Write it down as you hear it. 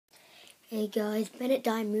Hey guys, Bennett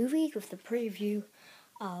Die Movie with the preview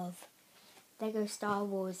of Lego Star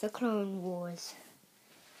Wars The Clone Wars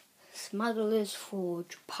Smugglers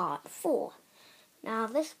Forge Part 4. Now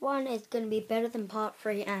this one is going to be better than Part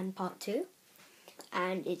 3 and Part 2,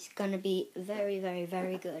 and it's going to be very, very,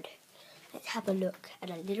 very good. Let's have a look at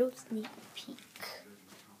a little sneak peek.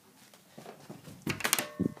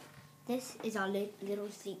 This is our little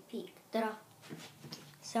sneak peek. Ta-da!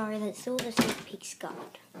 Sorry, that's all the sneak peek's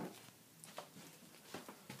got.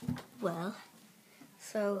 Well,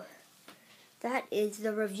 so that is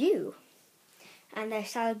the review, and there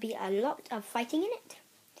shall be a lot of fighting in it.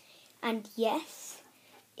 And yes,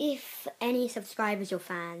 if any subscribers or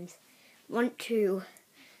fans want to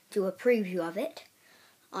do a preview of it,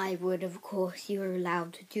 I would, of course, you're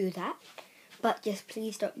allowed to do that, but just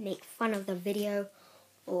please don't make fun of the video,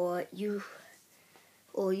 or your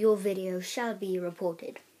video shall be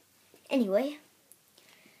reported. Anyway,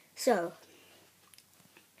 so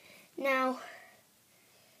now,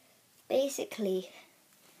 basically,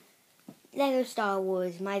 Lego Star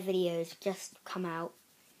Wars, my videos just come out,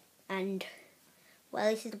 and, well,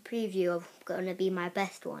 this is a preview of going to be my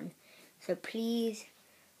best one. So please,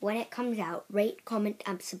 when it comes out, rate, comment,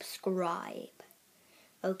 and subscribe.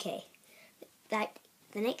 Okay, the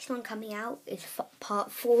next one coming out is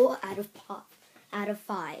part 4 out of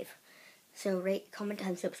 5. So rate, comment,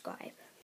 and subscribe.